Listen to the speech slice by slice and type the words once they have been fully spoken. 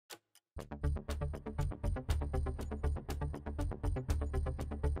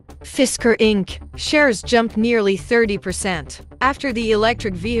Fisker Inc. shares jumped nearly 30% after the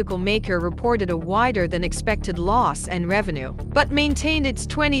electric vehicle maker reported a wider than expected loss and revenue, but maintained its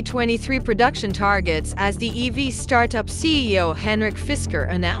 2023 production targets as the EV startup CEO Henrik Fisker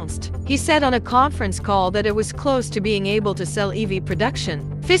announced. He said on a conference call that it was close to being able to sell EV production.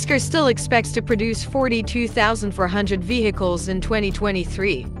 Fisker still expects to produce 42,400 vehicles in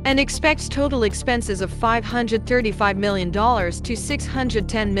 2023 and expects total expenses of $535 million to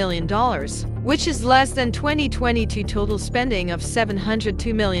 $610 million, which is less than 2022 total spending of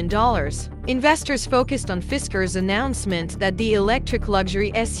 $702 million. Investors focused on Fisker's announcement that the electric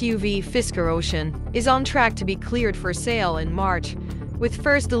luxury SUV Fisker Ocean is on track to be cleared for sale in March, with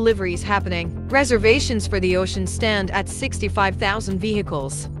first deliveries happening. Reservations for the Ocean stand at 65,000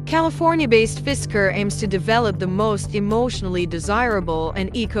 vehicles. California-based Fisker aims to develop the most emotionally desirable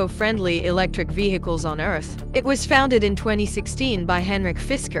and eco-friendly electric vehicles on Earth. It was founded in 2016 by Henrik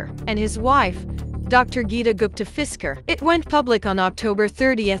Fisker and his wife, Dr. Geeta Gupta Fisker. It went public on October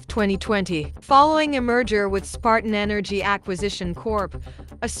 30, 2020, following a merger with Spartan Energy Acquisition Corp.,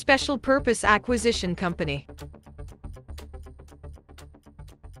 a special-purpose acquisition company.